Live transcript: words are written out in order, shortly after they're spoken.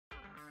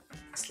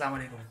अस्सलाम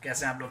वालेकुम।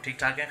 कैसे हैं आप लोग? ठीक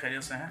ठाक हैं,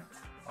 खैरियत से हैं?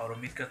 और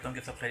उम्मीद करता हूँ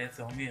कि सब खैरियत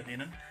से होंगे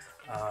यकीनन।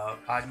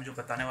 आज मैं जो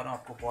बताने वाला हूँ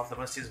आपको बहुत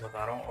ज़बरदस्त चीज़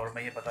बता रहा हूँ, और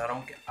मैं ये बता रहा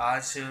हूँ कि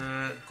आज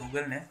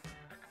गूगल ने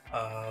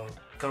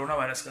कोरोना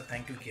वायरस का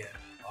थैंक यू किया है।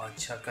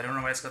 अच्छा,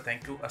 कोरोना वायरस का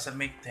थैंक यू असल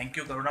में थैंक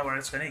यू कोरोना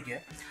वायरस का नहीं किया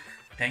है।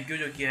 थैंक यू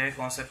जो किया है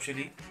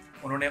कॉन्सेप्चुअली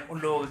उन्होंने उन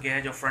लोगों को किया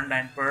है जो फ्रंट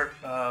लाइन पर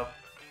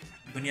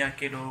दुनिया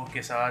के लोगों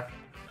के साथ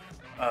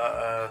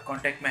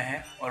कांटेक्ट में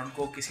हैं और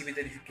उनको किसी भी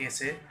तरीके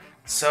से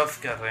सर्व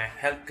कर रहे हैं,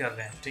 हेल्प कर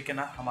रहे हैं। ठीक है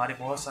ना, हमारे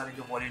बहुत सारे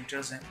जो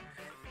वॉलंटियर्स हैं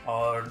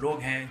और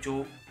लोग हैं जो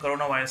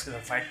कोरोना वायरस के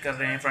साथ फाइट कर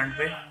रहे हैं फ्रंट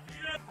पे,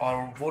 और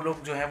वो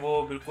लोग जो हैं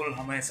वो बिल्कुल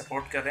हमें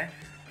सपोर्ट कर रहे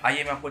हैं।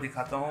 आइए मैं आपको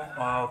दिखाता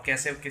हूँ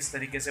कैसे किस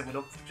तरीके से वो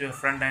लोग जो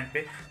फ्रंट लाइन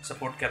पे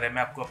सपोर्ट कर रहे हैं।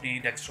 मैं आपको अपनी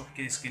डेस्कटॉप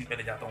की स्क्रीन पे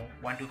ले जाता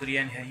हूँ। 1 2 3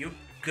 एंड हियर यू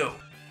गो।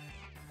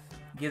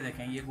 ये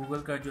देखें, ये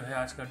गूगल का जो है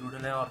आज का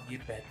डूडल है, और ये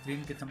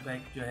बेहतरीन किस्म का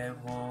एक जो है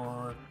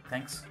वो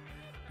थैंक्स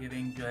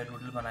गिविंग जो है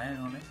डूडल बनाया है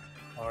इन्होंने।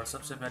 और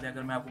सबसे पहले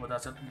अगर मैं आपको बता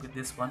सकूँ कि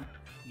दिस वन,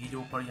 ये जो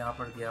ऊपर यहाँ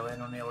पर दिया हुआ है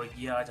इन्होंने, और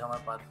ये आज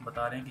हमारे बात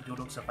बता रहे हैं कि जो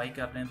लोग सफाई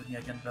कर रहे हैं दुनिया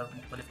के अंदर,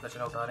 मुख्तलिफ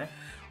कचरा उठा रहे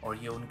हैं, और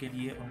ये उनके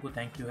लिए उनको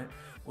थैंक यू है।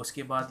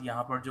 उसके बाद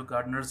यहाँ पर जो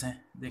गार्डनर्स हैं,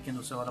 देखें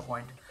दूसरे वाला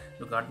पॉइंट,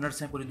 जो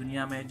गार्डनर्स हैं पूरी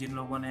दुनिया में जिन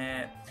लोगों ने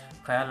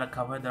ख्याल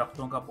रखा हुआ है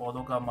दरख्तों का,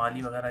 पौधों का,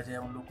 माली वगैरह जो है,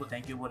 उन लोग को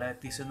थैंक यू बोला है।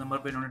 तीसरे नंबर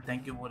पे इन्होंने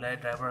थैंक यू बोला है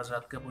ड्राइवर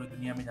हज़रात का पूरी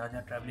दुनिया में जहाँ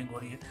जहाँ ट्रैवलिंग हो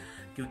रही है,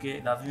 क्योंकि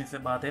लाजमी से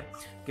बात है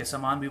कि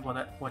सामान भी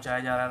पहुँचाया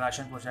जा रहा है,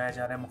 राशन पहुँचाया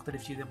जा रहा है,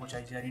 मुख्तलिफ चीज़ें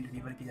पहुँचाई जा रही हैं,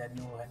 डिलीवर की जा रही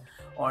हैं वो है।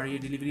 और ये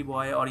डिलीवरी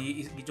बॉय, और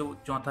ये जो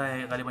चौथा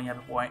है गालिबा यहाँ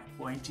पे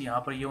पॉइंट यहाँ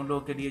पर, ये उन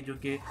लोगों के लिए जो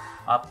कि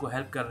आपको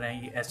हेल्प कर रहे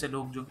हैं। ये ऐसे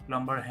लोग जो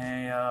प्लम्बर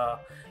हैं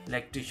या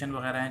इलेक्ट्रीशियन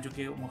वगैरह हैं जो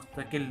कि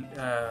मुस्तकिल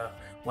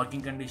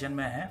वर्किंग कंडीशन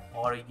में हैं,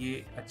 और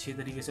ये अच्छे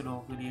तरीके से लोगों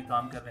के लिए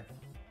काम कर रहे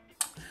हैं।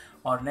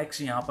 और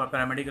नेक्स्ट यहाँ पर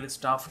पैरामेडिकल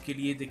स्टाफ के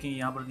लिए देखें,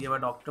 यहाँ पर दिया हुआ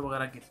डॉक्टर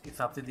वगैरह के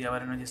हिसाब से दिया हुआ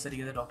है इन्होंने, जिस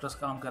तरीके से डॉक्टर्स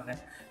काम कर रहे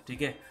हैं।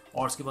 ठीक है,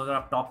 और उसके बाद अगर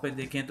आप टॉप पे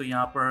देखें तो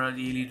यहाँ पर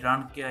ये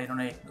लीडरान का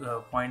इन्होंने एक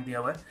पॉइंट दिया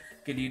हुआ है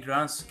कि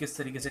लीडरान्स किस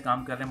तरीके से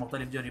काम कर रहे हैं,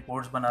 मुख्तलिफ जो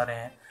रिपोर्ट्स बना रहे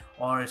हैं,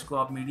 और इसको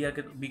आप मीडिया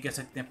के भी कह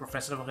सकते हैं,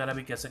 प्रोफेसर वगैरह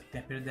भी कह सकते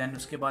हैं। फिर दैन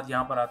उसके बाद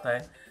यहाँ पर आता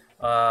है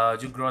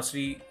जो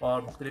ग्रॉसरी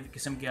और मुख्तलिफ़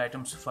किस्म के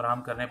आइटम्स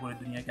फराहम कर रहे हैं पूरी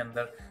दुनिया के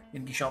अंदर,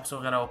 इनकी शॉप्स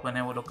वगैरह ओपन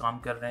है, वो लोग काम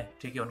कर रहे हैं।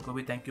 ठीक है, उनको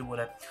भी थैंक यू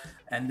बोला है।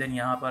 एंड देन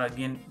यहाँ पर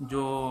अगेन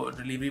जो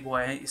डिलीवरी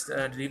बॉय हैं, इस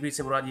डिलीवरी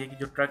से मुराद ये है कि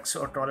जो ट्रक्स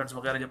और ट्रॉलर्स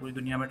वगैरह जो पूरी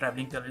दुनिया में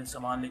ट्रैवलिंग कर रहे हैं,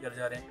 सामान लेकर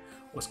जा रहे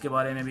हैं, उसके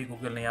बारे में भी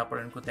गूगल ने यहाँ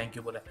पर इनको थैंक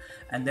यू बोला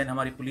है। एंड देन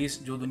हमारी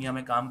पुलिस जो दुनिया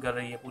में काम कर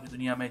रही है पूरी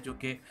दुनिया में, जो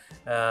कि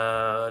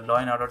लॉ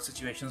एंड ऑर्डर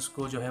सिचुएशंस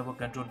को जो है वो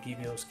कंट्रोल की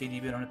हुई है, उसके लिए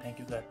भी उन्होंने थैंक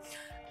यू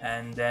कहा।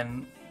 एंड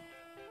देन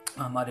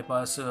हमारे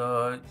पास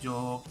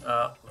जो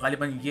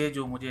ग़ालिबन ये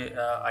जो मुझे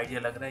आइडिया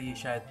लग रहा है, ये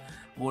शायद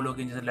वो लोग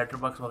हैं जैसे लेटर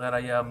बॉक्स वगैरह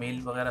या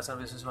मेल वगैरह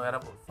सर्विसेज वगैरह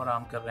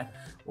फराहम कर रहे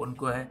हैं,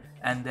 उनको है।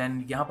 एंड देन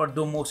यहाँ पर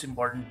दो मोस्ट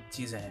इम्पॉर्टेंट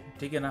चीज़ें हैं,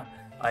 ठीक है ना।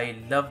 आई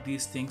लव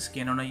दीज थिंग्स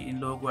कि इन्होंने इन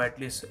लोगों को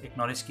एटलीस्ट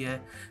एक्नॉलेज किया है।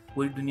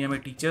 पूरी दुनिया में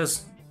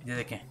टीचर्स, ये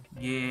देखें,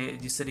 ये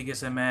जिस तरीके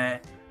से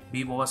मैं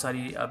भी बहुत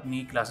सारी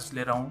अपनी क्लासेस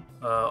ले रहा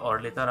हूँ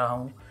और लेता रहा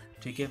हूँ,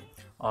 ठीक है,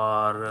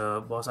 और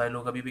बहुत सारे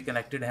लोग अभी भी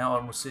कनेक्टेड हैं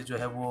और मुझसे जो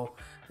है वो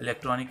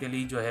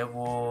इलेक्ट्रॉनिकली जो है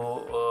वो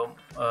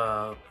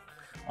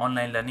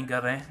ऑनलाइन लर्निंग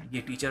कर रहे हैं।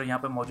 ये टीचर यहाँ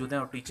पर मौजूद हैं,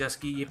 और टीचर्स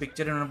की ये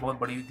पिक्चर इन्होंने बहुत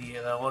बड़ी दी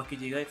है, गौर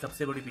कीजिएगा, ये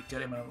सबसे बड़ी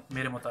पिक्चर है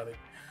मेरे मुताबिक।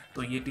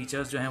 तो ये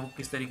टीचर्स जो हैं वो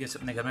किस तरीके से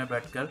अपने घर में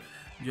बैठकर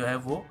जो है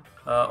वो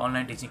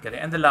ऑनलाइन टीचिंग करें।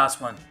 एंड द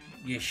लास्ट वन,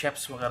 ये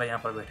शेफ्स वगैरह यहाँ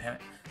पर बैठे हैं,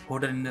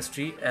 hotel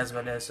industry as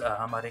well as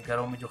हमारे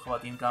घरों में जो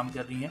ख़वातीन काम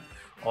कर रही हैं,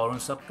 और उन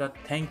सब का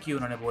थैंक यू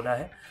उन्होंने बोला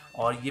है।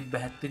 और ये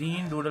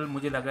बेहतरीन डूडल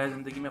मुझे लगा है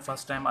ज़िंदगी में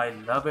first time. I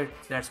love it,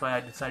 that's why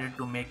I decided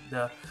to make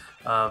the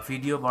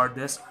video about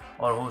this.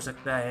 और हो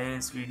सकता है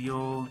इस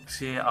वीडियो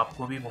से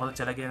आपको भी बहुत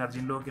अच्छा लगे। अगर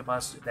जिन लोगों के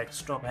पास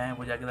डेस्कटॉप हैं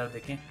वो जाकर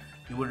देखें,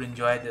 you would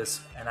enjoy this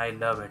and I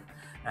love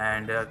it.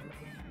 And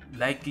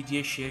like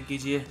कीजिए, शेयर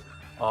कीजिए,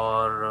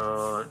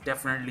 और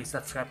डेफिनेटली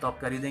सब्सक्राइब तो आप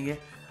कर ही देंगे।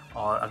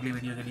 और अगली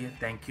वीडियो के लिए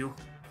थैंक यू,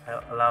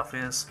 अल्लाह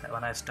हाफिज़, हैव अ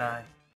नाइस टाइम।